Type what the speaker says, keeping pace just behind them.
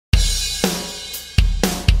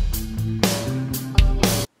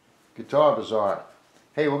Guitar Bazaar.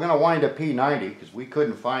 Hey, we're going to wind a P90 because we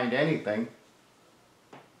couldn't find anything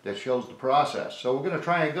that shows the process. So we're going to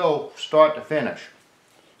try and go start to finish.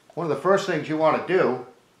 One of the first things you want to do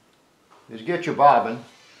is get your bobbin,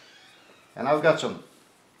 and I've got some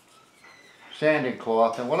sanding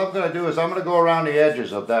cloth, and what I'm going to do is I'm going to go around the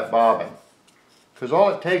edges of that bobbin, because all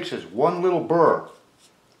it takes is one little burr.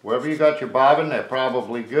 Wherever you got your bobbin, they're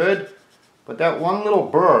probably good, but that one little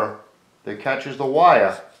burr that catches the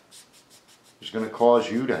wire is going to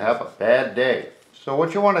cause you to have a bad day. So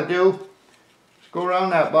what you want to do is go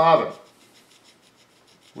around that bobbin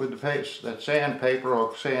with the paste, that sandpaper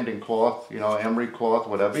or sanding cloth, you know, emery cloth,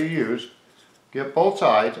 whatever you use. Get both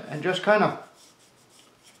sides and just kind of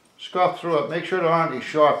scuff through it. Make sure there aren't any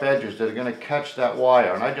sharp edges that are going to catch that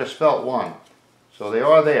wire. And I just felt one. So they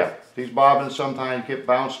are there. These bobbins sometimes get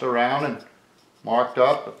bounced around and marked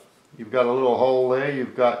up. You've got a little hole there.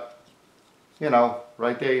 You've got, you know,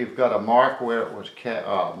 right there you've got a mark where it was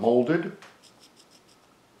molded.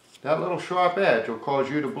 That little sharp edge will cause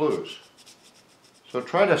you to blues. So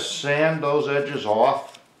try to sand those edges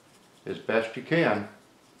off as best you can.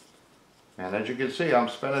 And as you can see, I'm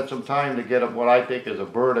spending some time to get what I think is a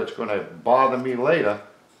burr that's going to bother me later.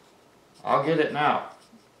 I'll get it now.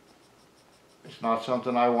 It's not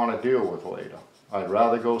something I want to deal with later. I'd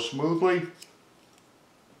rather go smoothly,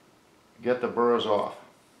 get the burrs off.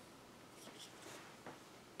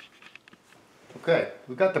 Okay,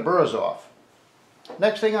 we've got the burrs off.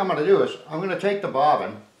 Next thing I'm going to do is I'm going to take the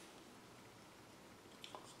bobbin,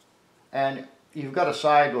 and you've got a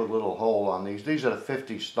side with a little hole on these. These are the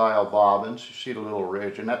 50 style bobbins. You see the little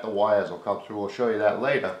ridge, and that the wires will come through. We'll show you that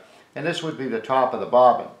later. And this would be the top of the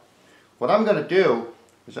bobbin. What I'm going to do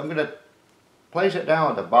is I'm going to place it down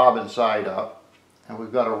with the bobbin side up, and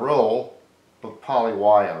we've got a roll of poly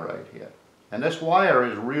wire right here. And this wire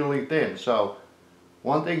is really thin, so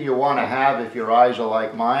one thing you want to have if your eyes are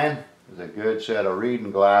like mine is a good set of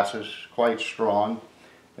reading glasses, quite strong,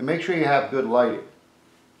 and make sure you have good lighting.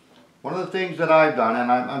 One of the things that I've done, and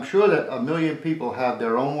I'm sure that a million people have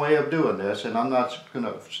their own way of doing this, and I'm not going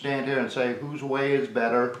to stand here and say whose way is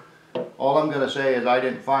better. All I'm going to say is I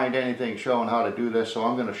didn't find anything showing how to do this, so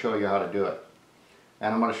I'm going to show you how to do it.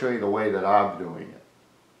 And I'm going to show you the way that I'm doing it.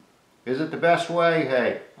 Is it the best way?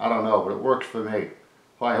 Hey, I don't know, but it works for me.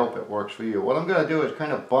 Well, I hope it works for you. What I'm going to do is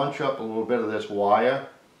kind of bunch up a little bit of this wire.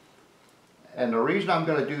 And the reason I'm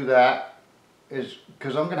going to do that is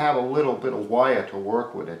because I'm going to have a little bit of wire to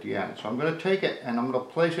work with at the end. So I'm going to take it and I'm going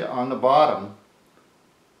to place it on the bottom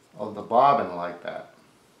of the bobbin like that.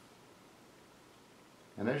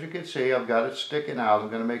 And as you can see, I've got it sticking out. I'm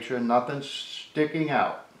going to make sure nothing's sticking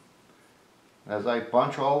out. As I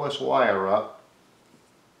bunch all this wire up,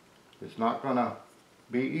 it's not going to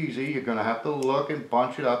be easy. You're going to have to look and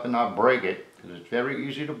bunch it up and not break it, because it's very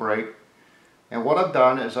easy to break. And what I've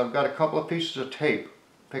done is I've got a couple of pieces of tape,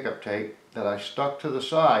 pickup tape, that I stuck to the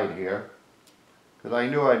side here, because I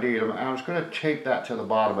knew I needed them. And I was going to tape that to the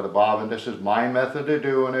bottom of the bobbin. This is my method of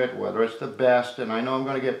doing it, whether it's the best, and I know I'm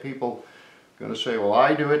going to get people going to say, well,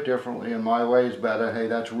 I do it differently and my way is better. Hey,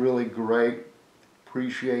 that's really great.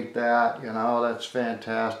 Appreciate that, you know, that's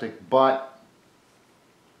fantastic, but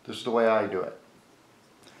this is the way I do it.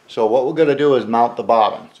 So what we're going to do is mount the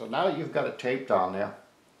bobbin. So now you've got it taped on there.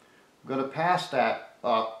 I'm going to pass that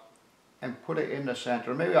up and put it in the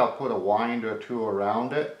center. Maybe I'll put a wind or two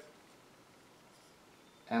around it,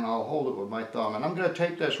 and I'll hold it with my thumb. And I'm going to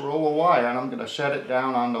take this roll of wire and I'm going to set it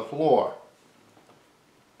down on the floor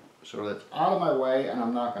so that it's out of my way and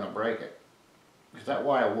I'm not going to break it, because that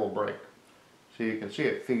wire will break. So you can see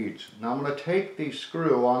it feeds. Now I'm going to take the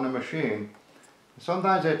screw on the machine.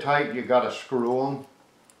 Sometimes they're tight and you got to screw them.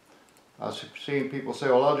 I've seen people say,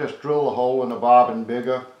 well, I'll just drill a hole in the bobbin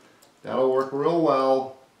bigger. That'll work real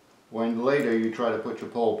well when later you try to put your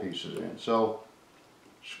pole pieces in. So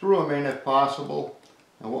screw them in if possible.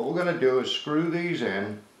 And what we're going to do is screw these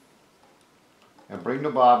in and bring the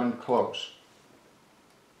bobbin close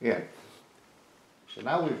in. So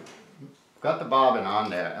now we've got the bobbin on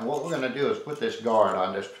there, and what we're going to do is put this guard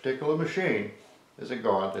on this particular machine. There's a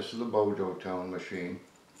guard. This is the Bojo Tone machine,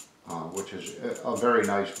 which is a very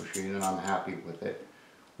nice machine, and I'm happy with it.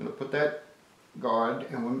 I'm going to put that guard,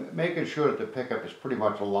 and we're making sure that the pickup is pretty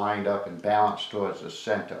much lined up and balanced towards the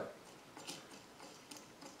center.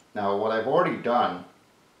 Now what I've already done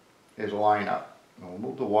is line up. We'll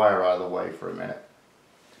move the wire out of the way for a minute.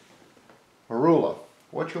 A ruler.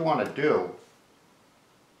 What you want to do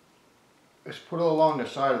is put it along the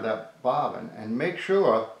side of that bobbin and make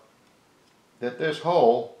sure that this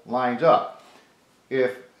hole lines up.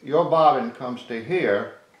 If your bobbin comes to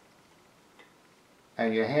here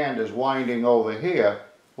and your hand is winding over here,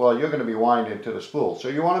 well, you're going to be winding to the spool. So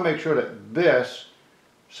you want to make sure that this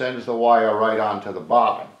sends the wire right onto the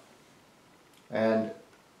bobbin. And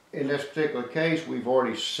in this particular case, we've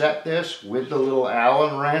already set this with the little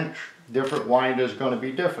Allen wrench. Different winder is going to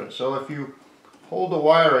be different. So if you hold the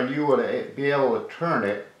wire and you were to be able to turn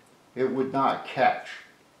it, it would not catch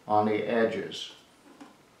on the edges.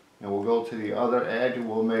 And we'll go to the other edge and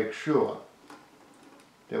we'll make sure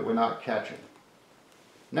that we're not catching.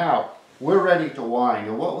 Now, we're ready to wind,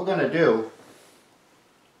 and what we're going to do,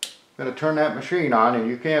 I'm going to turn that machine on, and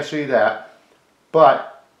you can't see that,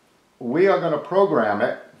 but we are going to program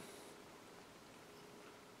it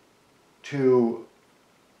to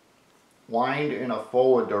wind in a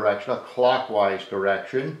forward direction, a clockwise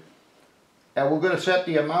direction, and we're going to set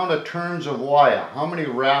the amount of turns of wire, how many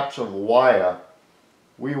wraps of wire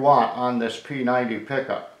we want on this P90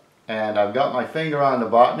 pickup. And I've got my finger on the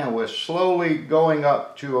button, and we're slowly going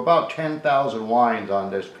up to about 10,000 winds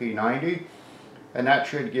on this P90, and that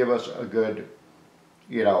should give us a good,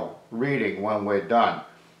 reading when we're done.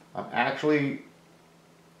 I'm actually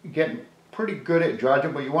getting pretty good at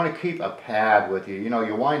judging, but you want to keep a pad with you.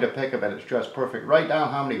 You wind a pickup and it's just perfect. Write down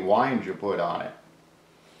how many winds you put on it,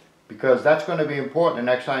 because that's going to be important the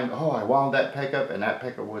next time. Oh, I wound that pickup and that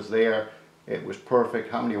pickup was there. It was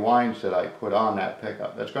perfect. How many winds did I put on that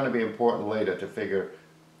pickup? That's going to be important later to figure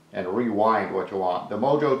and rewind what you want. The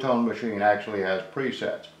Mojotone machine actually has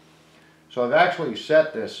presets. So I've actually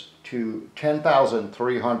set this to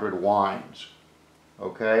 10,300 winds.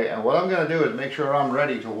 Okay, and what I'm going to do is make sure I'm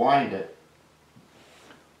ready to wind it.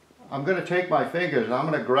 I'm going to take my fingers and I'm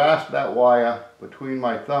going to grasp that wire between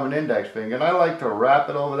my thumb and index finger, and I like to wrap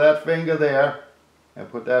it over that finger there and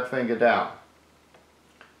put that finger down.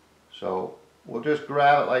 So we'll just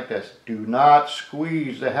grab it like this. Do not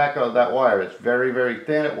squeeze the heck out of that wire. It's very, very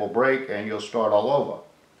thin. It will break and you'll start all over.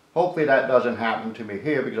 Hopefully that doesn't happen to me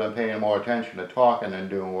here, because I'm paying more attention to talking than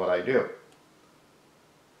doing what I do.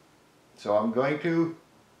 So I'm going to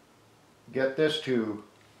get this to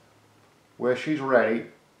where she's ready,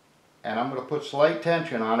 and I'm going to put slight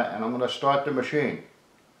tension on it, and I'm going to start the machine.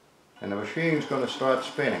 And the machine's going to start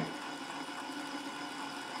spinning.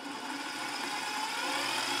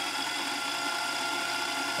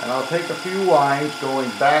 And I'll take a few winds going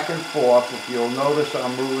back and forth. If you'll notice,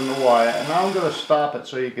 I'm moving the wire. And now I'm going to stop it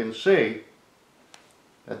so you can see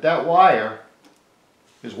that that wire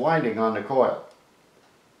is winding on the coil.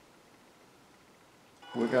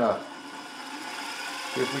 We're going to,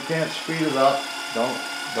 if we can't speed it up,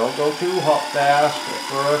 don't go too fast at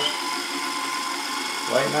first.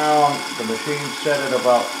 Right now the machine's set at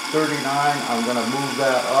about 39. I'm going to move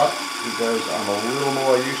that up because I'm a little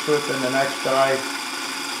more used to it than the next guy.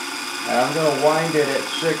 And I'm going to wind it at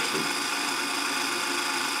 60,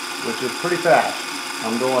 which is pretty fast.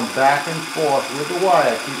 I'm going back and forth with the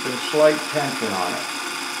wire, keeping slight tension on it.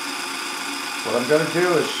 What I'm going to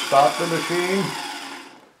do is stop the machine,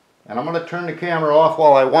 and I'm going to turn the camera off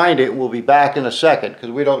while I wind it. We'll be back in a second, because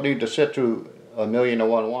we don't need to sit through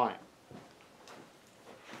 1,000,001 wind.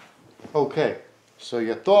 Okay, so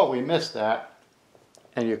you thought we missed that,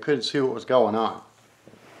 and you couldn't see what was going on.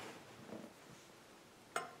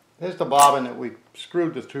 Here's the bobbin that we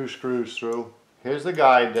screwed the 2 screws through. Here's the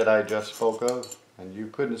guide that I just spoke of, and you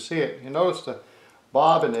couldn't see it. You notice the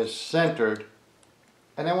bobbin is centered,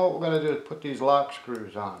 and then what we're going to do is put these lock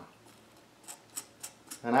screws on.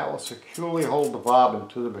 And that will securely hold the bobbin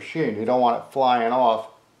to the machine. You don't want it flying off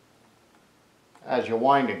as you're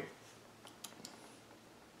winding.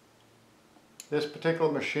 This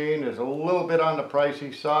particular machine is a little bit on the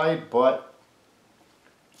pricey side, but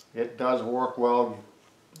it does work well.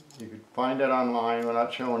 You can find it online. We're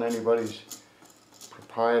not showing anybody's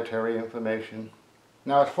proprietary information.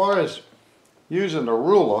 Now, as far as using the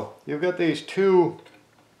ruler, you've got this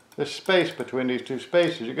space between these 2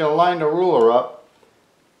 spaces. You're going to line the ruler up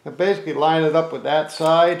and basically line it up with that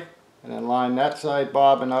side, and then line that side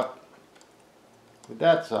bobbin up with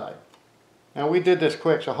that side. And we did this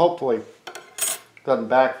quick, so hopefully it doesn't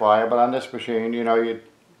backfire, but on this machine, you'd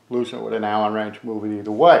loosen it with an Allen wrench, move it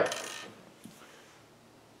either way.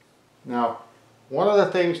 Now, one of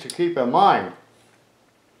the things to keep in mind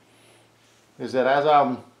is that as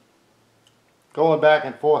I'm going back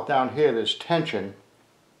and forth down here, there's tension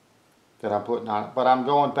that I'm putting on it, but I'm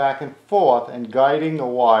going back and forth and guiding the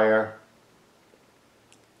wire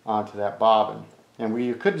onto that bobbin. And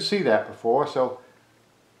you couldn't see that before, so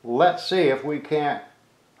let's see if we can't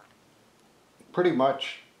pretty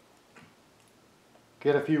much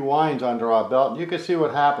get a few winds under our belt. You can see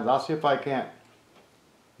what happens. I'll see if I can't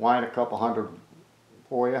wind a couple hundred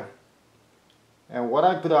for you. And what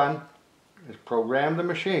I've done is program the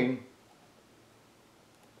machine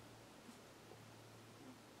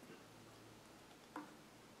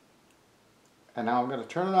And now I'm going to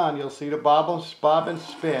turn it on. You'll see the bob and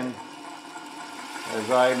spin as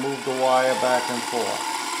I move the wire back and forth.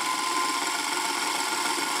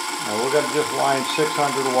 Now we're going to just wind 600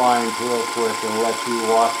 winds real quick and let you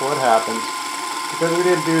watch what happens. Because we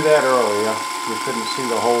didn't do that earlier. We couldn't see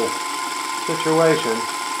the whole situation.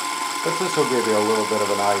 But this will give you a little bit of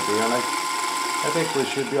an idea. And I think we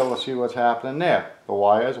should be able to see what's happening there. The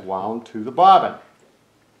wire is wound to the bobbin.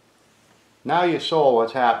 Now you saw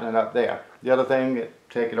what's happening up there. The other thing,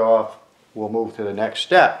 take it off, we'll move to the next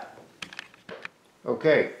step.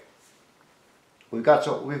 Okay, we've got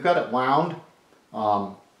it wound.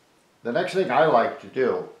 The next thing I like to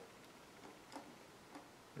do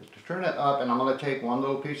is to turn it up, and I'm going to take one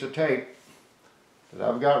little piece of tape that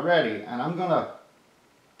I've got ready, and I'm going to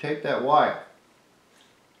tape that wire.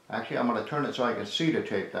 Actually, I'm going to turn it so I can see to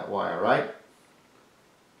tape that wire, right?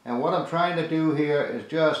 And what I'm trying to do here is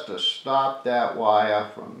just to stop that wire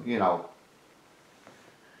from, you know,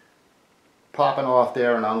 popping off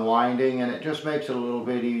there and unwinding, and it just makes it a little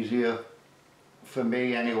bit easier for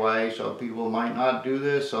me anyway. So people might not do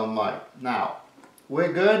this, some might. Now,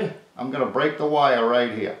 we're good. I'm going to break the wire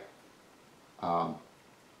right here. I'll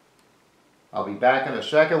be back in a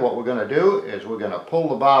second. What we're going to do is we're going to pull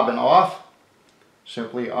the bobbin off.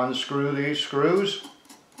 Simply unscrew these screws.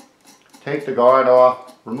 Take the guard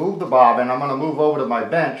off. Remove the bobbin. I'm going to move over to my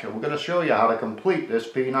bench and we're going to show you how to complete this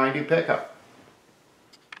P90 pickup.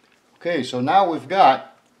 Okay, so now we've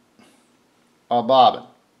got our bobbin.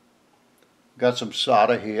 Got some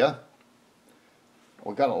solder here.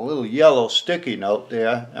 We've got a little yellow sticky note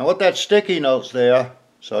there. And what that sticky note's there,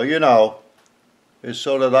 so you know, is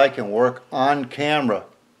so that I can work on camera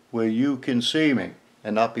where you can see me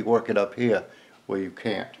and not be working up here where you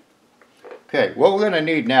can't. Okay, what we're going to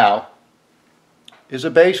need now is a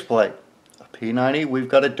base plate. A P90, we've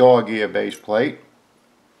got a dog ear base plate.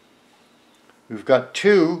 We've got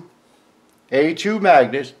two A2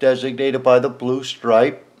 magnets designated by the blue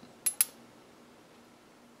stripe.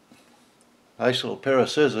 Nice little pair of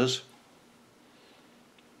scissors.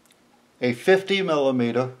 A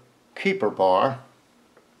 50mm keeper bar.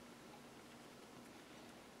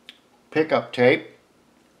 Pickup tape.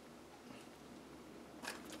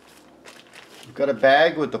 We've got a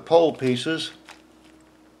bag with the pole pieces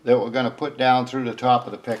that we're going to put down through the top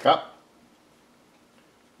of the pickup.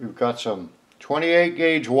 We've got some 28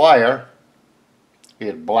 gauge wire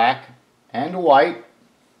in black and white.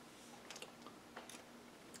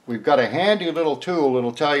 We've got a handy little tool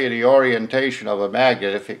that'll tell you the orientation of a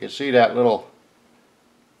magnet, if you can see that little.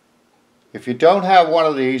 If you don't have one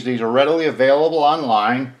of these are readily available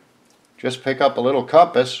online. Just pick up a little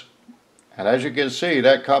compass, and as you can see,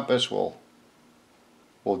 that compass will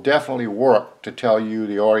definitely work to tell you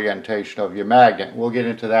the orientation of your magnet. We'll get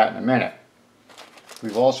into that in a minute.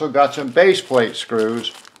 We've also got some base plate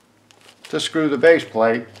screws to screw the base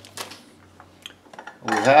plate.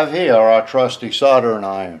 We have here our trusty soldering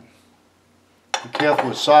iron. Be careful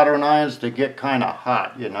with soldering irons, they get kind of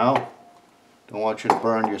hot, you know. Don't want you to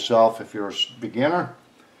burn yourself if you're a beginner.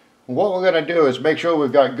 And what we're going to do is make sure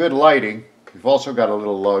we've got good lighting. We've also got a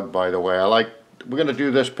little lug, by the way. We're going to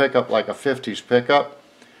do this pickup like a 50s pickup.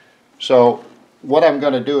 So what I'm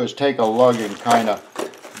going to do is take a lug and kind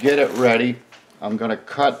of get it ready. I'm going to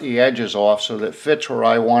cut the edges off so that it fits where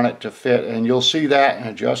I want it to fit, and you'll see that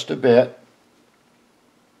in just a bit.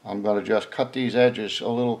 I'm going to just cut these edges a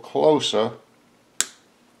little closer,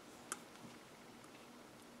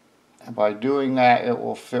 and by doing that it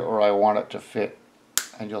will fit where I want it to fit,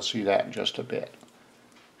 and you'll see that in just a bit.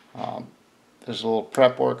 There's a little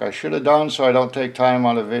prep work I should have done so I don't take time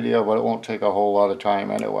on the video, but it won't take a whole lot of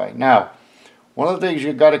time anyway. Now, one of the things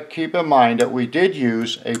you've got to keep in mind that we did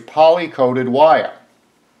use a poly-coated wire.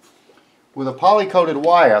 With a poly-coated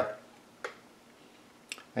wire,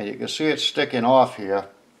 and you can see it sticking off here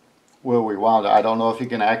where we wound it. I don't know if you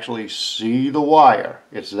can actually see the wire.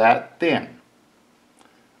 It's that thin.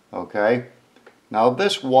 Okay? Now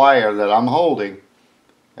this wire that I'm holding,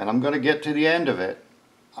 and I'm going to get to the end of it,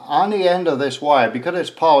 on the end of this wire, because it's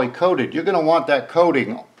poly-coated, you're going to want that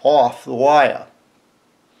coating off the wire.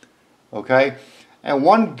 Okay? And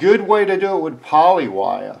one good way to do it with poly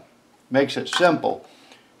wire, makes it simple.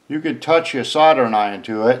 You could touch your soldering iron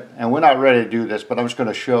to it, and we're not ready to do this, but I'm just going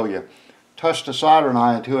to show you. Touch the soldering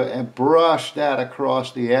iron to it and brush that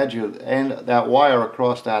across the edge of and that wire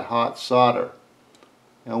across that hot solder.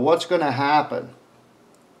 And what's going to happen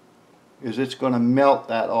is it's going to melt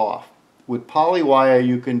that off. With poly wire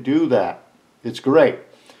you can do that. It's great.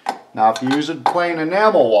 Now if you use a plain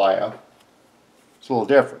enamel wire, it's a little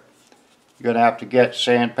different. You're going to have to get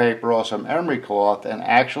sandpaper or some emery cloth and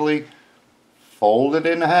actually fold it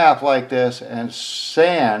in half like this and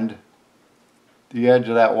sand the edge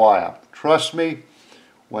of that wire. Trust me,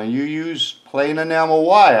 when you use plain enamel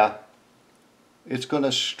wire, it's going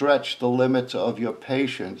to stretch the limits of your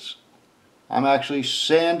patience. I'm actually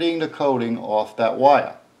sanding the coating off that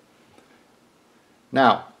wire.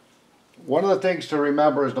 Now, one of the things to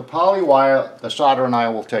remember is the poly wire, the soldering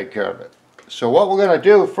iron will take care of it. So what we're going to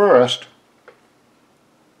do first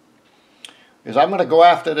is I'm going to go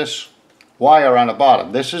after this wire on the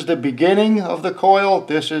bottom. This is the beginning of the coil,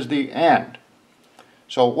 this is the end.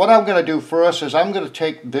 So what I'm going to do first is I'm going to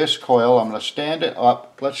take this coil, I'm going to stand it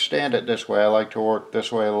up. Let's stand it this way. I like to work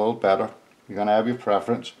this way a little better. You're going to have your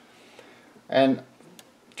preference. And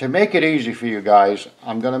to make it easy for you guys,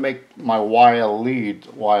 I'm going to make my wire lead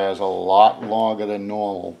wires a lot longer than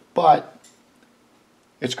normal. But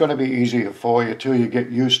it's going to be easier for you till you get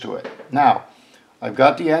used to it. Now, I've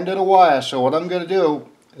got the end of the wire, so what I'm going to do,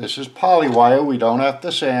 this is poly wire, we don't have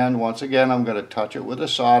to sand. Once again, I'm going to touch it with a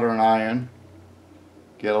soldering iron.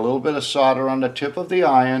 Get a little bit of solder on the tip of the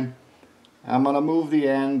iron. I'm going to move the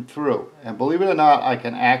end through. And believe it or not, I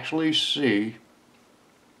can actually see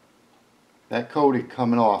that coating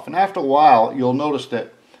coming off. And after a while, you'll notice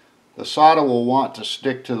that the solder will want to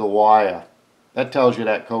stick to the wire. That tells you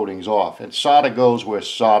that coating's off. And solder goes where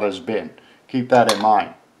solder's been. Keep that in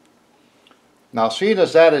mind. Now, seeing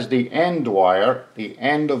as that is the end wire, the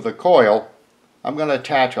end of the coil, I'm going to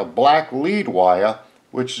attach a black lead wire,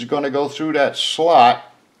 which is going to go through that slot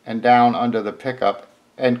and down under the pickup,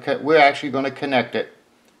 and we're actually going to connect it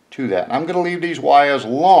to that. I'm going to leave these wires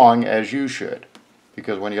long, as you should,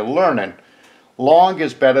 because when you're learning, long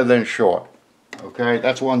is better than short. Okay,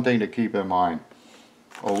 that's one thing to keep in mind.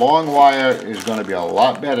 A long wire is going to be a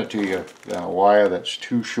lot better to you than a wire that's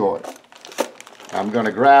too short. I'm going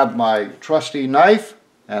to grab my trusty knife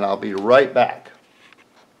and I'll be right back.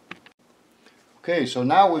 Okay, so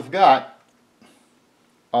now we've got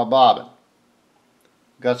our bobbin.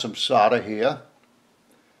 Got some solder here.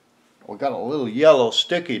 We got a little yellow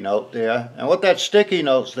sticky note there, and what that sticky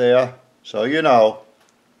note's there, so you know,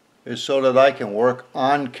 is so that I can work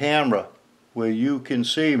on camera where you can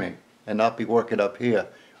see me and not be working up here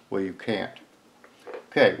where you can't.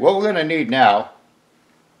 Okay, what we're going to need now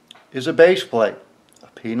is a base plate. A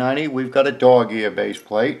P90, we've got a dog ear base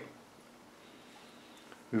plate.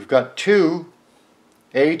 We've got two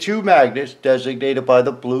A2 magnets designated by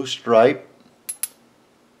the blue stripe.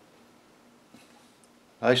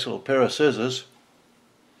 Nice little pair of scissors.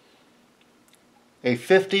 A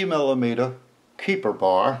 50mm keeper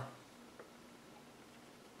bar.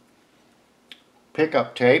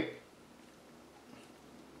 Pickup tape.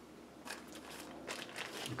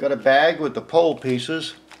 We've got a bag with the pole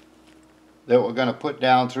pieces that we're going to put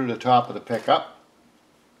down through the top of the pickup.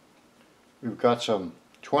 We've got some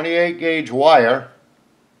 28 gauge wire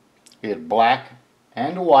in black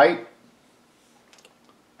and white.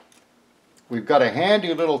 We've got a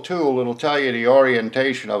handy little tool that'll tell you the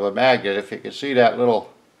orientation of a magnet, if you can see that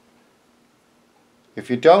little. If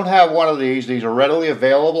you don't have one of these are readily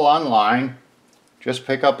available online. Just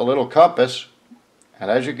pick up a little compass,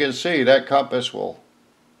 and as you can see, that compass will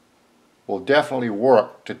definitely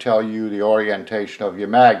work to tell you the orientation of your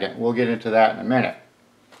magnet. We'll get into that in a minute.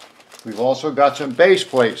 We've also got some base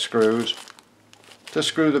plate screws to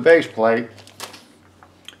screw the base plate.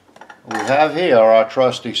 We have here our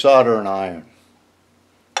trusty soldering iron.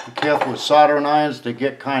 Be careful with soldering irons, they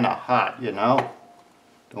get kind of hot, you know.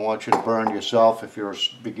 Don't want you to burn yourself if you're a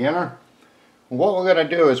beginner. What we're going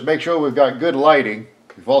to do is make sure we've got good lighting.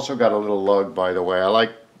 We've also got a little lug, by the way.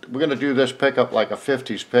 We're going to do this pickup like a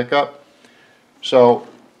 50s pickup. So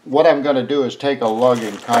what I'm going to do is take a lug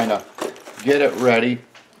and kind of get it ready.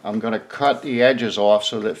 I'm going to cut the edges off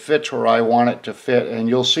so that it fits where I want it to fit, and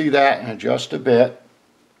you'll see that in just a bit.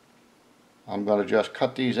 I'm going to just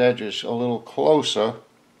cut these edges a little closer,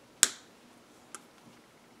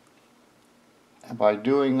 and by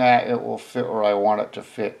doing that it will fit where I want it to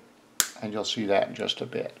fit, and you'll see that in just a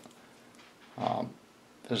bit.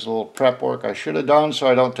 There's a little prep work I should have done so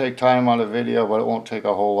I don't take time on the video, but it won't take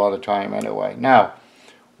a whole lot of time anyway. Now,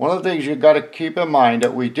 one of the things you've got to keep in mind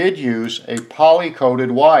that we did use a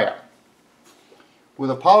poly-coated wire. With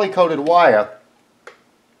a poly-coated wire,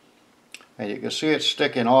 and you can see it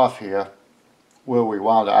sticking off here where we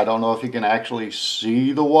wound it. I don't know if you can actually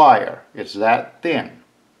see the wire. It's that thin.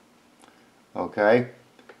 Okay?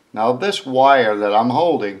 Now this wire that I'm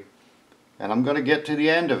holding, and I'm going to get to the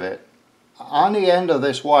end of it, on the end of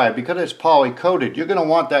this wire, because it's poly-coated, you're going to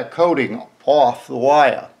want that coating off the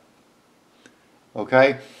wire.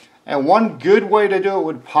 Okay? And one good way to do it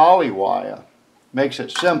with poly wire, makes it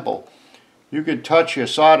simple, you can touch your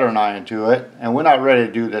soldering iron to it, and we're not ready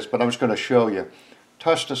to do this, but I'm just going to show you.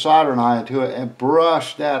 Touch the soldering iron to it and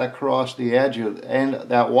brush that across the edge of and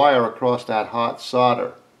that wire across that hot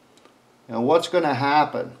solder. And what's going to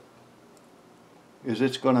happen is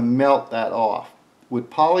it's going to melt that off. With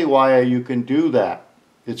poly wire you can do that.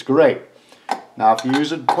 It's great. Now if you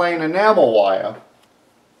use a plain enamel wire,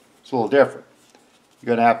 it's a little different. You're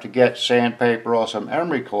going to have to get sandpaper or some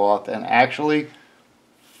emery cloth and actually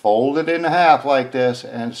fold it in half like this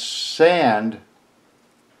and sand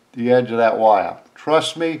the edge of that wire.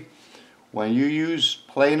 Trust me, when you use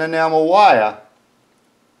plain enamel wire,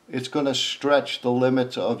 it's going to stretch the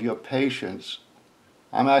limits of your patience.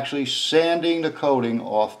 I'm actually sanding the coating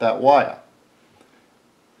off that wire.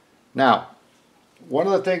 Now, one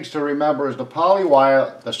of the things to remember is the poly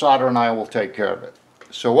wire, the soldering iron will take care of it.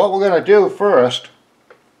 So what we're going to do first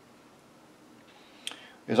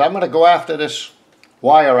is I'm going to go after this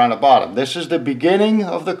wire on the bottom. This is the beginning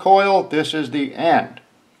of the coil, this is the end.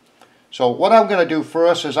 So what I'm going to do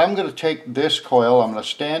first is I'm going to take this coil, I'm going to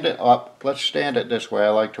stand it up. Let's stand it this way. I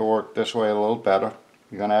like to work this way a little better.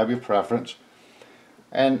 You're going to have your preference.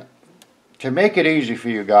 And to make it easy for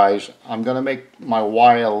you guys, I'm going to make my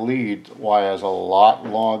wire lead wires a lot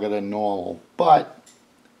longer than normal. But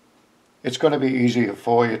it's going to be easier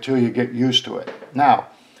for you till you get used to it. Now,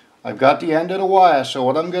 I've got the end of the wire, so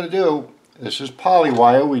what I'm going to do, this is poly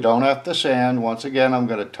wire, we don't have to sand. Once again, I'm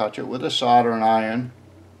going to touch it with a soldering iron.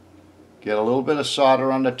 Get a little bit of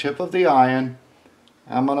solder on the tip of the iron.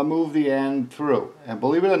 I'm going to move the end through. And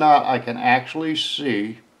believe it or not, I can actually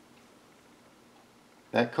see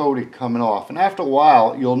that coating coming off. And after a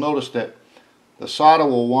while, you'll notice that the solder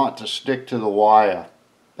will want to stick to the wire.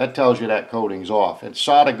 That tells you that coating's off. And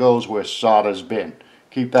solder goes where solder's been.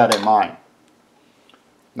 Keep that in mind.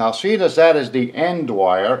 Now, seeing as that is the end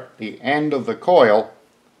wire, the end of the coil,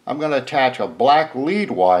 I'm going to attach a black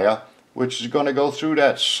lead wire, which is going to go through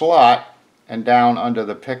that slot and down under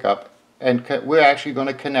the pickup, and we're actually going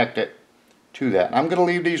to connect it to that. I'm going to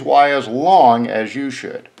leave these wires long, as you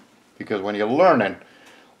should, because when you're learning,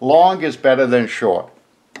 long is better than short.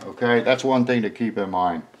 Okay, that's one thing to keep in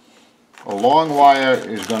mind. A long wire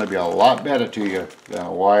is going to be a lot better to you than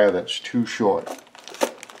a wire that's too short.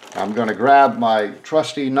 I'm going to grab my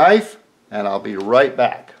trusty knife and I'll be right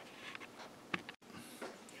back.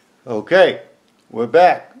 Okay, we're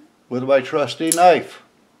back with my trusty knife.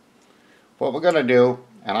 What we're going to do,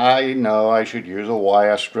 and I know I should use a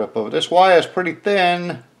wire strip of this wire is pretty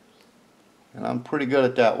thin and I'm pretty good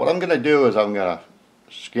at that. What I'm going to do is I'm going to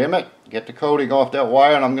skim it, get the coating off that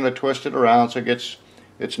wire, and I'm going to twist it around so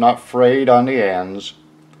it's not frayed on the ends.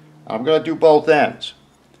 I'm going to do both ends.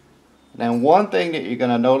 Then one thing that you're going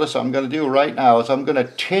to notice I'm going to do right now is I'm going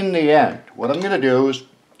to tin the end. What I'm going to do is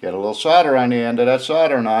get a little solder on the end of that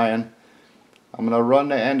soldering iron. I'm going to run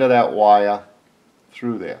the end of that wire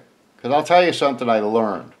through there. Because I'll tell you something I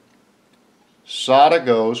learned. Solder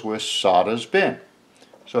goes where solder's been.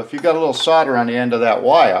 So if you've got a little solder on the end of that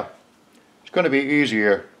wire, it's going to be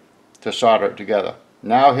easier to solder it together.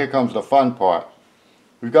 Now here comes the fun part.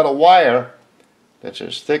 We've got a wire that's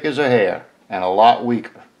as thick as a hair and a lot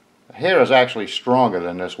weaker. The hair is actually stronger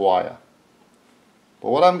than this wire. But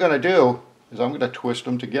what I'm going to do is I'm going to twist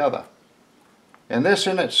them together. And this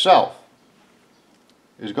in itself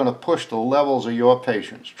is going to push the levels of your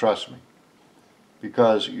patience, trust me.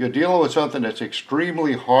 Because you're dealing with something that's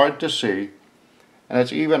extremely hard to see and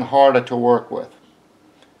it's even harder to work with.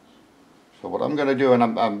 So what I'm going to do, and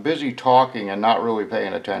I'm busy talking and not really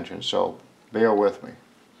paying attention, so bear with me.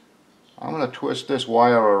 I'm going to twist this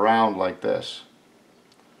wire around like this.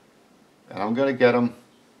 And I'm going to get them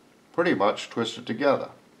pretty much twisted together.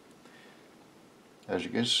 As you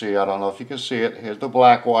can see, I don't know if you can see it, here's the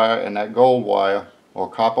black wire and that gold wire or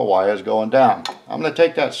copper wire is going down. I'm going to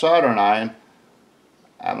take that soldering iron,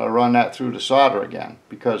 I'm going to run that through the solder again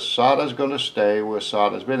because solder's going to stay where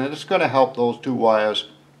solder's been and it's going to help those two wires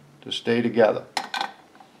to stay together.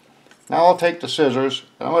 Now I'll take the scissors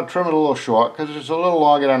and I'm going to trim it a little short because it's a little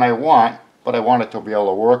longer than I want, but I want it to be able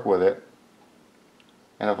to work with it.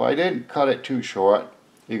 And if I didn't cut it too short,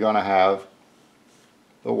 you're going to have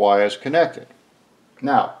the wires connected.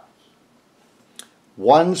 Now,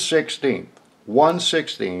 1/16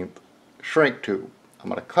 shrink tube. I'm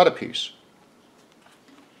going to cut a piece.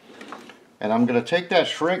 And I'm going to take that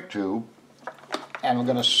shrink tube and I'm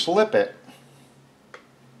going to slip it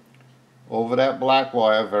over that black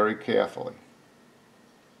wire very carefully.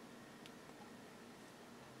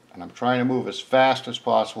 And I'm trying to move as fast as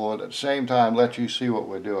possible and at the same time let you see what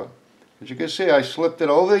we're doing. As you can see, I slipped it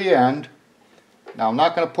over the end. Now I'm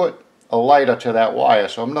not going to put a lighter to that wire,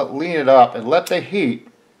 so I'm going to lean it up and let the heat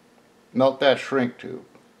melt that shrink tube.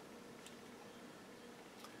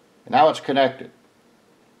 And now it's connected.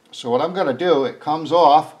 So what I'm going to do, it comes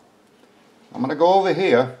off. I'm going to go over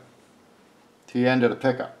here to the end of the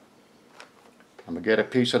pickup. I'm going to get a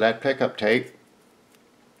piece of that pickup tape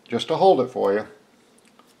just to hold it for you.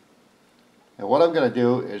 And what I'm going to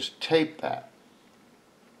do is tape that.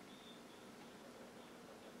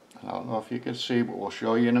 I don't know if you can see, but we'll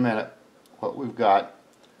show you in a minute what we've got.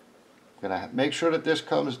 I'm going to make sure that this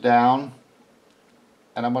comes down,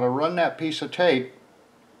 and I'm going to run that piece of tape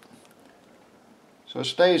so it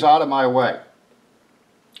stays out of my way.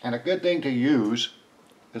 And a good thing to use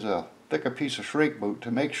is a thicker piece of shrink boot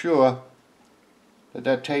to make sure that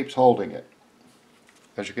that tape's holding it.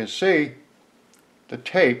 As you can see, the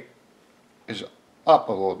tape is up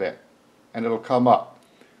a little bit, and it'll come up.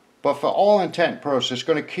 But for all intent and purposes, it's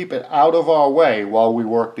going to keep it out of our way while we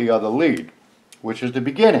work the other lead, which is the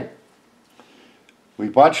beginning. We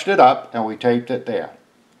bunched it up and we taped it there.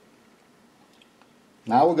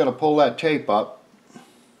 Now we're going to pull that tape up.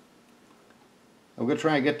 We're going to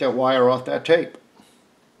try and get that wire off that tape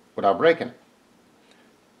without breaking it.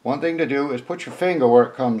 One thing to do is put your finger where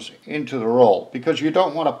it comes into the roll, because you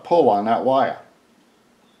don't want to pull on that wire.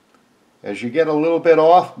 As you get a little bit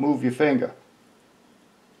off, move your finger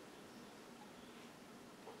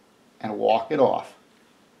and walk it off.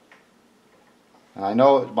 And I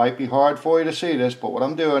know it might be hard for you to see this, but what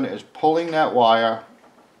I'm doing is pulling that wire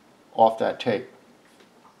off that tape.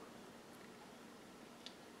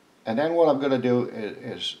 And then what I'm going to do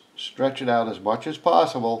is stretch it out as much as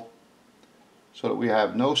possible so that we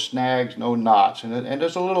have no snags, no knots. And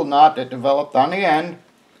there's a little knot that developed on the end.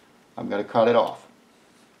 I'm going to cut it off.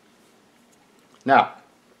 Now,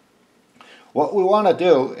 what we want to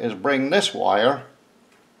do is bring this wire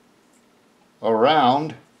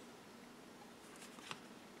around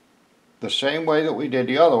the same way that we did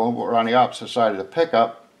the other one, but we're on the opposite side of the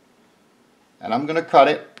pickup. And I'm going to cut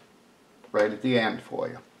it right at the end for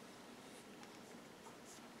you.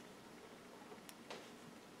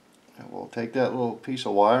 And we'll take that little piece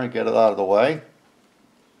of wire and get it out of the way.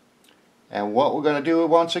 And what we're going to do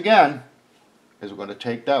once again is we're going to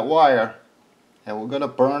take that wire and we're going to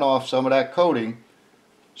burn off some of that coating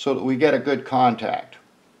so that we get a good contact.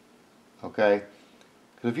 Okay?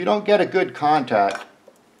 Because if you don't get a good contact,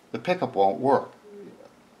 the pickup won't work.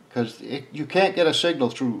 Because you can't get a signal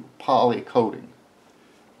through poly coating.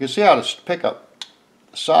 You can see how the pickup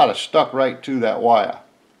solder stuck right to that wire.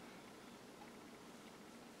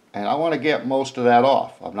 And I want to get most of that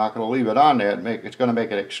off. I'm not going to leave it on there. It's going to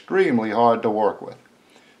make it extremely hard to work with.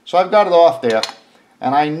 So I've got it off there,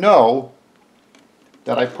 and I know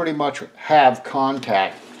that I pretty much have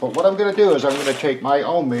contact. But what I'm going to do is I'm going to take my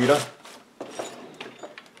ohm meter.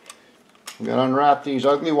 I'm going to unwrap these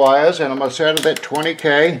ugly wires, and I'm going to set it at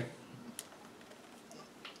 20K.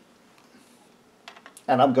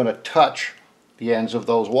 And I'm going to touch the ends of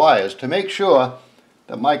those wires to make sure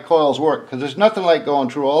that my coils work, because there's nothing like going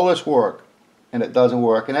through all this work and it doesn't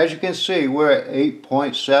work. And as you can see, we're at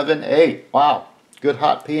 8.78. Wow, good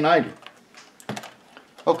hot P90.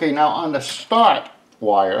 Okay, now on the start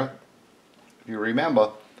wire, if you remember,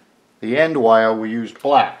 the end wire we used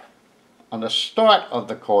black. On the start of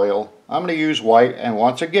the coil, I'm going to use white, and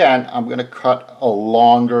once again, I'm going to cut a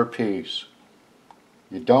longer piece.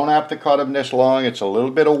 You don't have to cut them this long. It's a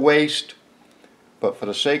little bit of waste, but for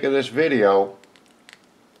the sake of this video,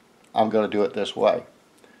 I'm going to do it this way.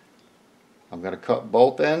 I'm going to cut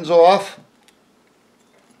both ends off.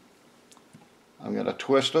 I'm going to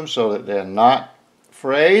twist them so that they're not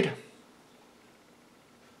frayed.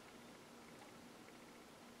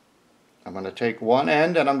 I'm going to take one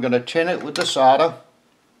end and I'm going to tin it with the solder.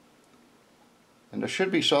 And there should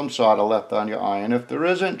be some solder left on your iron. If there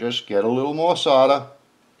isn't, just get a little more solder.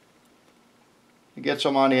 You get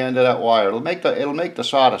some on the end of that wire. It'll make the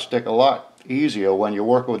solder stick a lot easier when you're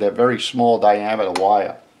working with that very small diameter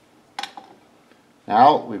wire.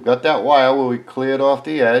 Now we've got that wire where we cleared off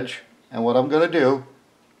the edge, and what I'm going to do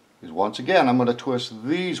is once again I'm going to twist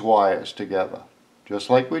these wires together just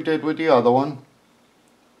like we did with the other one.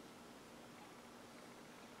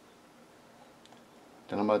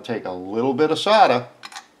 Then I'm going to take a little bit of solder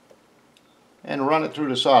and run it through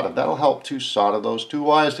the solder. That'll help to solder those two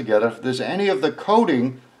wires together. If there's any of the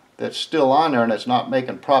coating that's still on there and it's not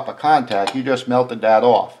making proper contact, you just melted that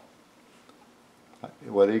off.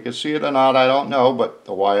 Whether you can see it or not, I don't know, but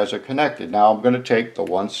the wires are connected. Now I'm going to take the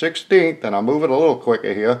 1/16, and I'll move it a little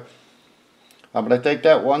quicker here. I'm going to take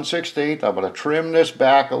that 1/16, I'm going to trim this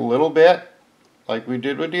back a little bit, like we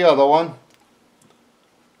did with the other one.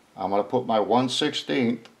 I'm going to put my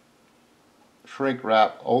 1/16 shrink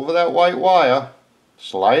wrap over that white wire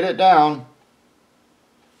slide it down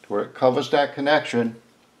to where it covers that connection,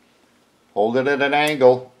 hold it at an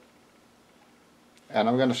angle, and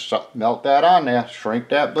I'm going to melt that on there, shrink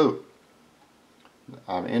that boot.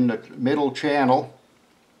 I'm in the middle channel,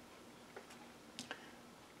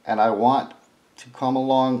 and I want to come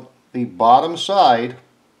along the bottom side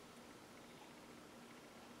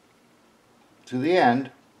to the end.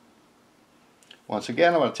 Once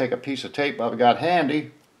again, I'm going to take a piece of tape I've got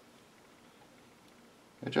handy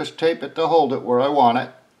and just tape it to hold it where I want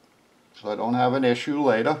it so I don't have an issue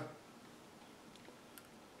later.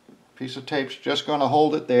 Piece of tape's just going to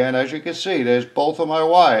hold it there, and as you can see, there's both of my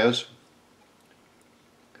wires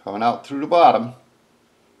coming out through the bottom.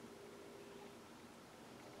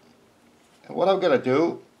 And what I'm going to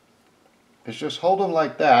do is just hold them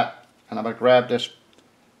like that, and I'm going to grab this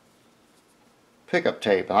pickup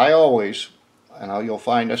tape. And I always, and you'll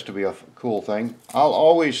find this to be a cool thing, I'll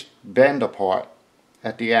always bend a part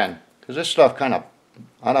at the end, because this stuff kind of,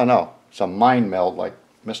 I don't know, it's a mind meld like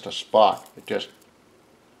Mr. Spock.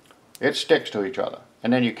 It sticks to each other,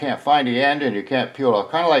 and then you can't find the end and you can't peel it.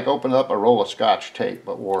 Kind of like opening up a roll of Scotch tape,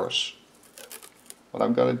 but worse. What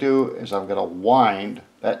I'm going to do is I'm going to wind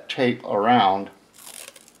that tape around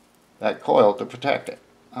that coil to protect it.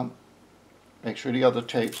 Make sure the other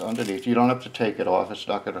tape's underneath. You don't have to take it off, it's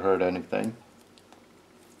not going to hurt anything.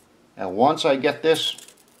 And once I get this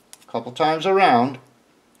a couple times around,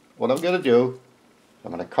 what I'm going to do,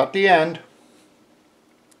 I'm going to cut the end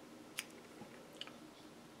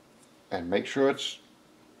and make sure it's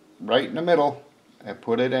right in the middle and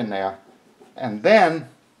put it in there. And then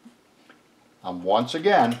I'm once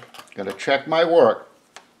again going to check my work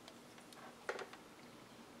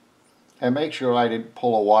and make sure I didn't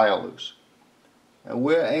pull a wire loose. And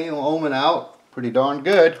we're ohming out pretty darn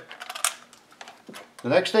good. The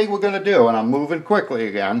next thing we're going to do, and I'm moving quickly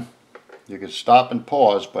again, you can stop and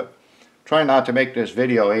pause, but try not to make this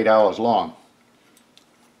video 8 hours long.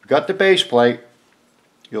 Got the base plate.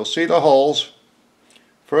 You'll see the holes.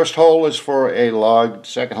 First hole is for a lug.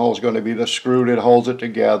 Second hole is going to be the screw that holds it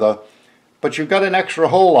together. But you've got an extra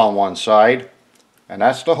hole on one side, and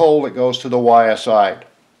that's the hole that goes to the wire side.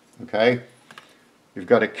 Okay? You've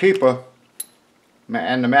got a keeper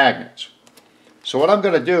and the magnets. So what I'm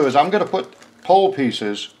going to do is I'm going to put pole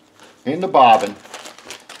pieces in the bobbin.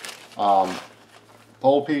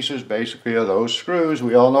 Pole pieces basically are those screws.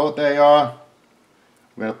 We all know what they are.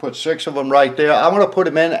 I'm going to put 6 of them right there. I'm going to put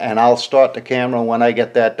them in, and I'll start the camera when I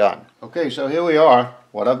get that done. Okay, so here we are.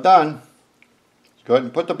 What I've done is go ahead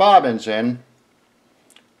and put the bobbins in,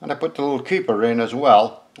 and I put the little keeper in as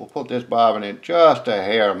well. We'll put this bobbin in just a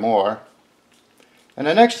hair more. And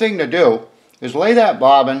the next thing to do is lay that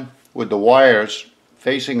bobbin with the wires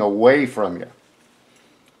facing away from you.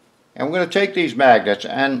 And we're going to take these magnets,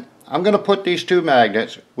 and I'm going to put these 2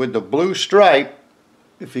 magnets with the blue stripe.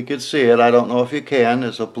 If you can see it, I don't know if you can,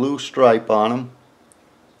 there's a blue stripe on them.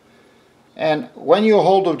 And when you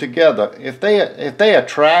hold them together, if they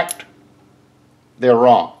attract, they're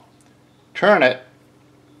wrong. Turn it,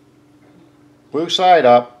 blue side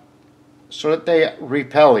up, so that they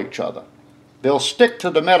repel each other. They'll stick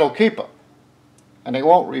to the metal keeper, and they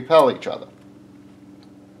won't repel each other.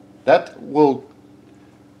 That will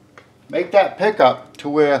make that pickup to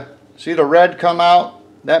where, see the red come out?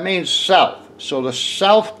 That means south. So the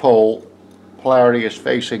south pole polarity is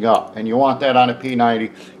facing up, and you want that on a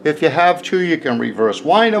P90. If you have to, you can reverse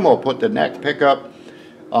wind them or put the neck pickup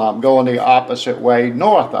going the opposite way,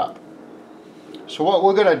 north up. So what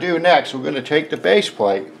we're going to do next, we're going to take the base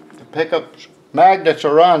plate, the pickup magnets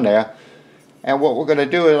are on there, and what we're going to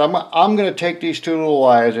do is I'm going to take these 2 little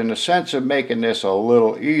wires, in the sense of making this a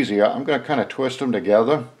little easier, I'm going to kind of twist them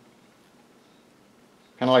together.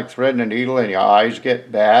 Kind of like threading a needle and your eyes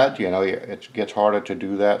get bad, you know, it gets harder to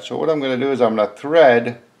do that. So what I'm going to do is I'm going to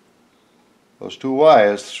thread those 2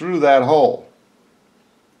 wires through that hole.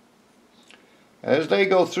 As they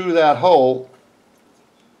go through that hole,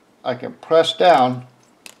 I can press down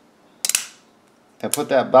and put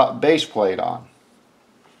that base plate on.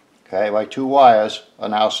 Okay, my 2 wires are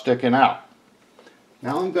now sticking out.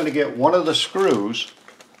 Now I'm going to get one of the screws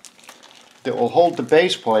that will hold the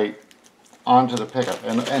base plate onto the pickup.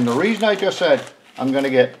 And the reason I just said I'm going to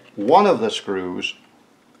get one of the screws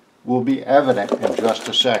will be evident in just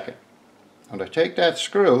a second. I'm going to take that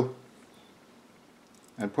screw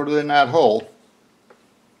and put it in that hole,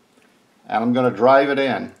 and I'm going to drive it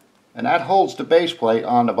in, and that holds the base plate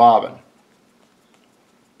on the bobbin.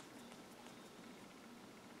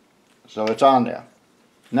 So it's on there.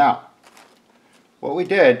 Now, what we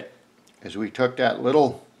did is we took that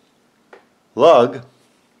little lug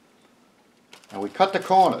and we cut the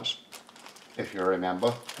corners. if you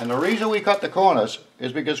remember. And the reason we cut the corners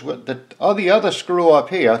is because with the other screw up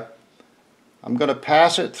here, I'm going to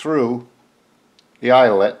pass it through the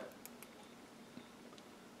eyelet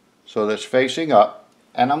so that it's facing up,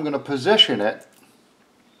 and I'm going to position it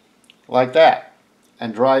like that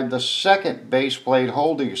and drive the second base plate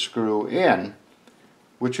holding screw in,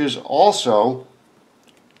 which is also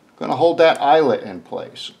going to hold that eyelet in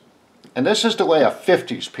place. And this is the way a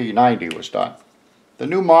 50s P90 was done. The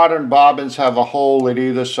new modern bobbins have a hole at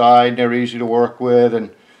either side. They're easy to work with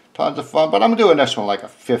and tons of fun, but I'm doing this one like a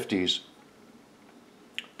 50s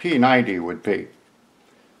P90 would be.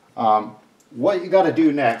 What you got to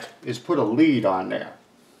do next is put a lead on there.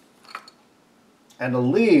 And the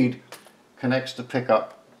lead connects the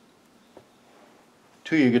pickup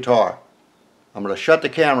to your guitar. I'm going to shut the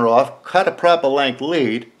camera off, cut a proper length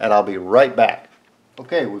lead, and I'll be right back.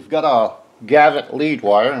 Okay, we've got our Gavit lead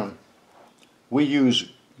wire, and we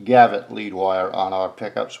use Gavit lead wire on our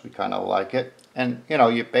pickups. We kind of like it. And you know,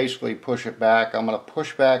 you basically push it back. I'm going to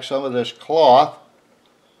push back some of this cloth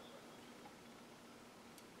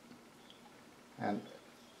and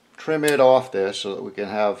trim it off this so that we can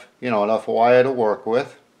have, you know, enough wire to work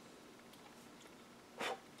with.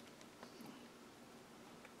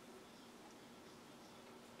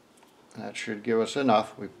 That should give us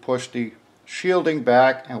enough. We've pushed the shielding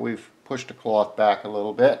back and we've pushed the cloth back a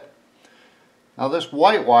little bit. Now this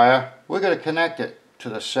white wire, we're going to connect it to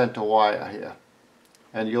the center wire here.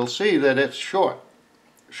 And you'll see that it's short.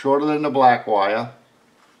 Shorter than the black wire.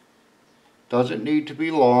 Doesn't need to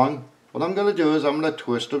be long. What I'm going to do is I'm going to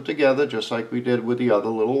twist them together just like we did with the other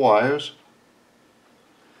little wires.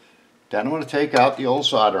 Then I'm going to take out the old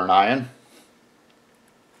soldering iron.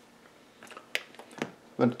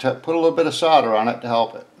 I'm going to put a little bit of solder on it to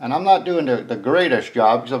help it. And I'm not doing the greatest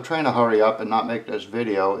job because I'm trying to hurry up and not make this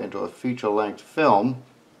video into a feature-length film.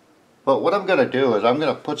 But what I'm going to do is I'm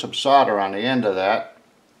going to put some solder on the end of that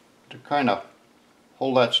to kind of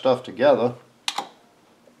hold that stuff together.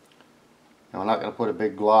 And we're not going to put a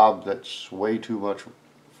big glob that's way too much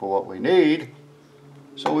for what we need.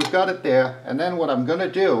 So we've got it there. And then what I'm going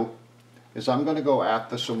to do is I'm going to go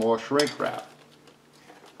after some more shrink wrap.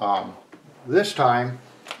 This time,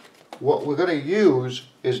 what we're going to use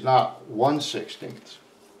is not 1/16.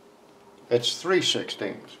 It's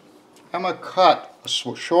 3/16. I'm going to cut a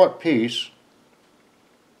short piece.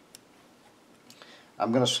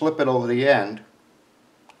 I'm going to slip it over the end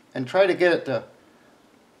and try to get it to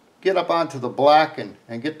get up onto the black and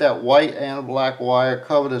get that white and black wire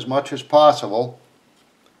covered as much as possible.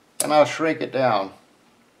 And I'll shrink it down.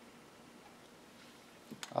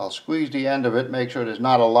 I'll squeeze the end of it, make sure there's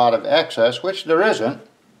not a lot of excess, which there isn't.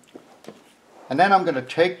 And then I'm going to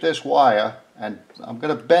take this wire and I'm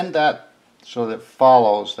going to bend that so that it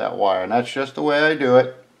follows that wire. And that's just the way I do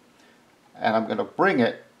it. And I'm going to bring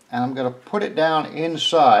it and I'm going to put it down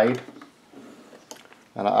inside.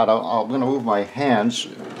 And I'm going to move my hands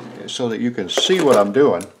so that you can see what I'm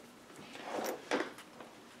doing.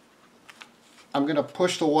 I'm going to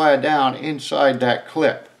push the wire down inside that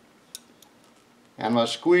clip. And I'm going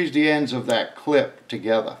to squeeze the ends of that clip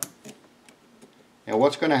together. And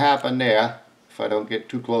what's going to happen there, if I don't get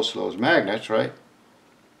too close to those magnets, right?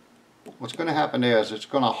 What's going to happen there is it's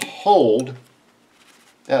going to hold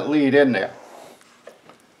that lead in there.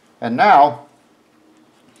 And now,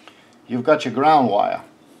 you've got your ground wire.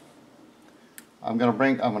 I'm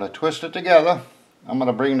going to twist it together. I'm going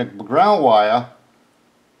to bring the ground wire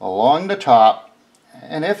along the top.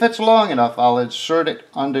 And if it's long enough, I'll insert it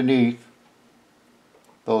underneath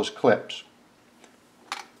those clips.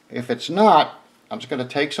 If it's not, I'm just going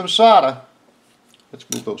to take some solder. Let's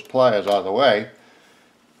move those pliers out of the way.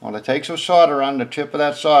 I'm going to take some solder on the tip of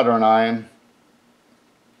that soldering iron.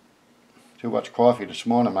 Too much coffee this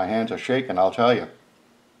morning, my hands are shaking, I'll tell you.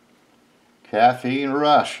 Caffeine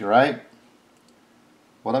rush, right?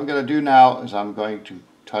 What I'm going to do now is I'm going to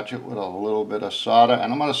touch it with a little bit of solder,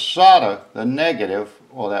 and I'm going to solder the negative,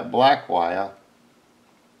 or that black wire,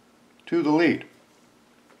 to the lead.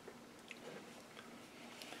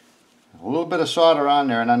 A little bit of solder on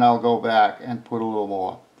there, and then I'll go back and put a little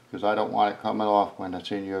more, because I don't want it coming off when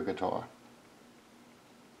it's in your guitar.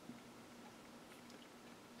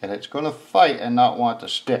 And it's going to fight and not want to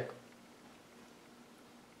stick,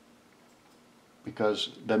 because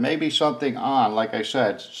there may be something on. Like I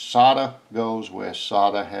said, solder goes where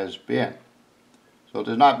solder has been. So if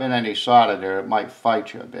there's not been any solder there, it might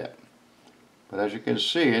fight you a bit. But as you can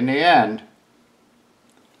see, in the end,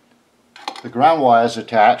 the ground wire is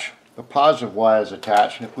attached, the positive wire is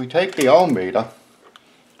attached, and if we take the ohm meter,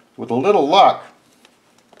 with a little luck,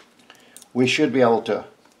 we should be able to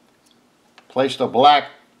place the black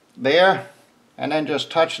there and then just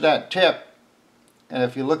touch that tip. And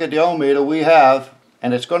if you look at the ohm meter we have,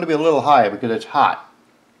 and it's going to be a little higher because it's hot,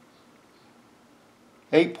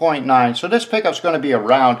 8.9. So this pickup's going to be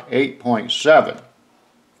around 8.7.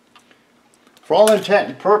 For all intent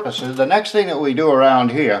and purposes, the next thing that we do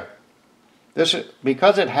around here,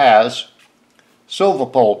 because it has silver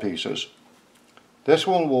pole pieces, this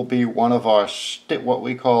one will be one of our what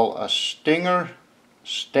we call a Stinger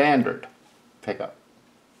standard pickup.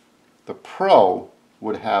 The Pro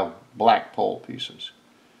would have black pole pieces.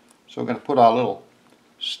 So we're going to put our little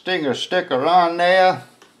Stinger sticker on there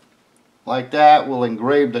like that. We'll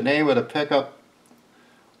engrave the name of the pickup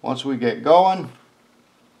once we get going.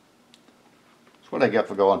 That's what I get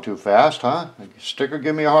for going too fast, huh? The sticker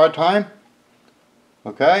give me a hard time?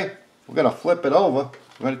 Okay, we're going to flip it over.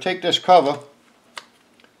 We're going to take this cover,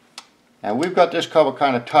 and we've got this cover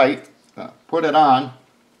kind of tight. Put it on,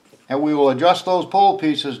 and we will adjust those pole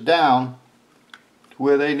pieces down to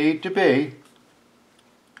where they need to be.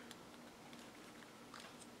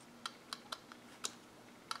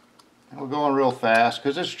 And we're going real fast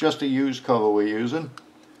because it's just a used cover we're using.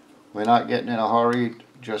 We're not getting in a hurry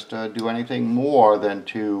just to do anything more than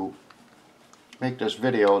to make this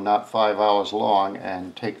video not 5 hours long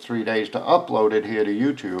and take 3 days to upload it here to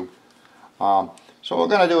YouTube. So what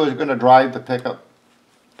we're going to do is we're going to drive the pickup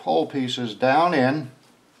pole pieces down in,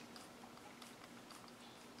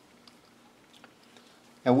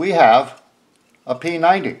 and we have a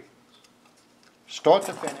P90 start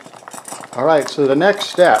to finish. Alright, so the next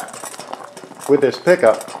step with this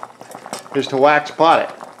pickup is to wax pot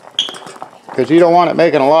it, because you don't want it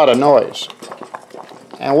making a lot of noise.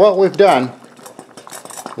 And what we've done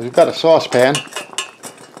is we've got a saucepan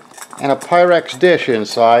and a Pyrex dish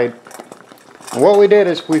inside, and what we did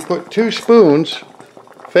is we put 2 spoons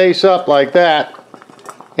face up like that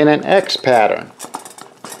in an X pattern.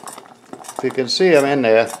 If you can see them in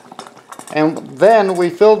there. And then we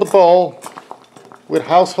filled the bowl with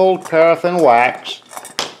household paraffin wax.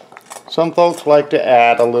 Some folks like to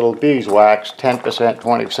add a little beeswax, 10%,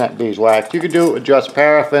 20% beeswax. You could do it with just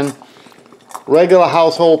paraffin, regular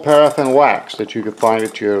household paraffin wax that you could find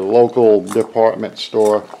at your local department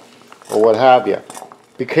store or what have you.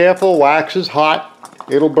 Be careful, wax is hot.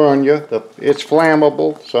 It'll burn you. It's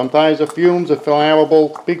flammable. Sometimes the fumes are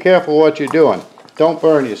flammable. Be careful what you're doing. Don't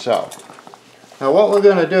burn yourself. Now what we're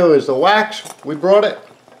going to do is the wax, we brought it,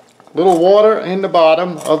 little water in the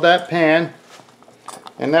bottom of that pan,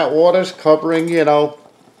 and that water's covering, you know,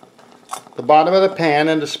 the bottom of the pan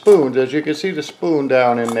and the spoons. As you can see the spoon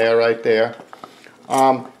down in there, right there.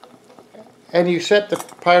 And you set the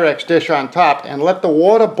Pyrex dish on top and let the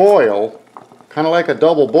water boil, kind of like a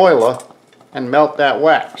double boiler, and melt that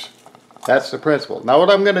wax. That's the principle. Now what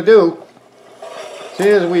I'm going to do, seeing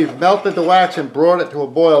as we've melted the wax and brought it to a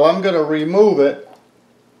boil, I'm going to remove it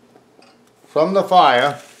from the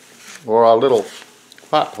fire, or our little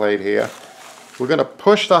hot plate here. We're going to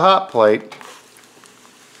push the hot plate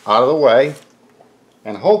out of the way,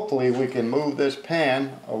 and hopefully we can move this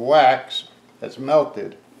pan of wax that's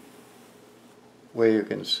melted where you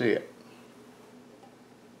can see it.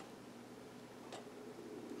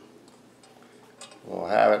 We'll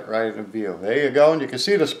have it right in view. There you go, and you can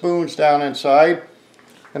see the spoons down inside,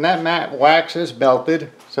 and that matte wax is melted,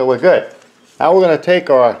 so we're good. Now we're going to take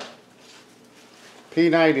our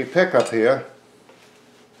P90 pickup here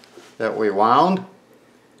that we wound.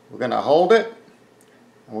 We're going to hold it,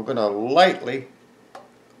 and we're going to lightly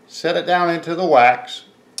set it down into the wax,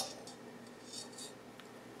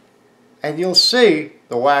 and you'll see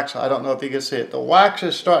the wax. I don't know if you can see it. The wax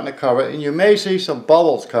is starting to cover it, and you may see some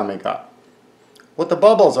bubbles coming up. What the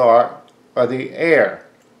bubbles are the air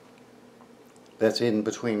that's in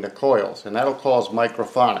between the coils, and that'll cause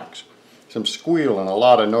microphonics, some squeal and a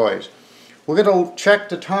lot of noise. We're going to check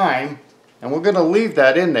the time, and we're going to leave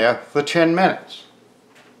that in there for 10 minutes.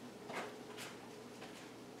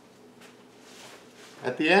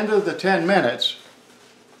 At the end of the 10 minutes,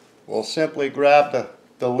 we'll simply grab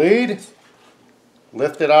the lead,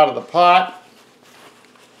 lift it out of the pot,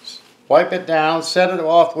 wipe it down, set it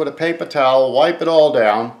off with a paper towel, wipe it all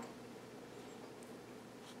down,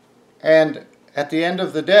 and at the end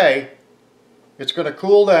of the day, it's going to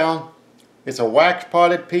cool down. It's a wax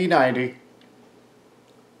potted P90.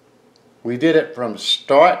 We did it from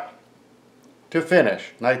start to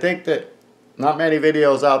finish, and I think that not many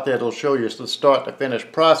videos out there will show you the start to finish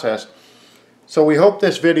process. So we hope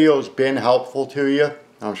this video has been helpful to you.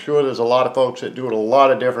 I'm sure there's a lot of folks that do it a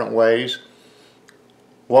lot of different ways.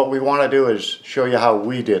 What we want to do is show you how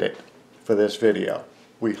we did it for this video.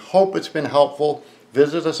 We hope it's been helpful.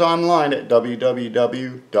 Visit us online at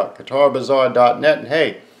www.guitarbazaar.net, and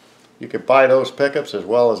hey, You can buy those pickups as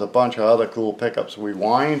well as a bunch of other cool pickups we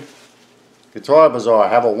wind. Guitar Bazaar,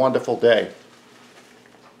 have a wonderful day.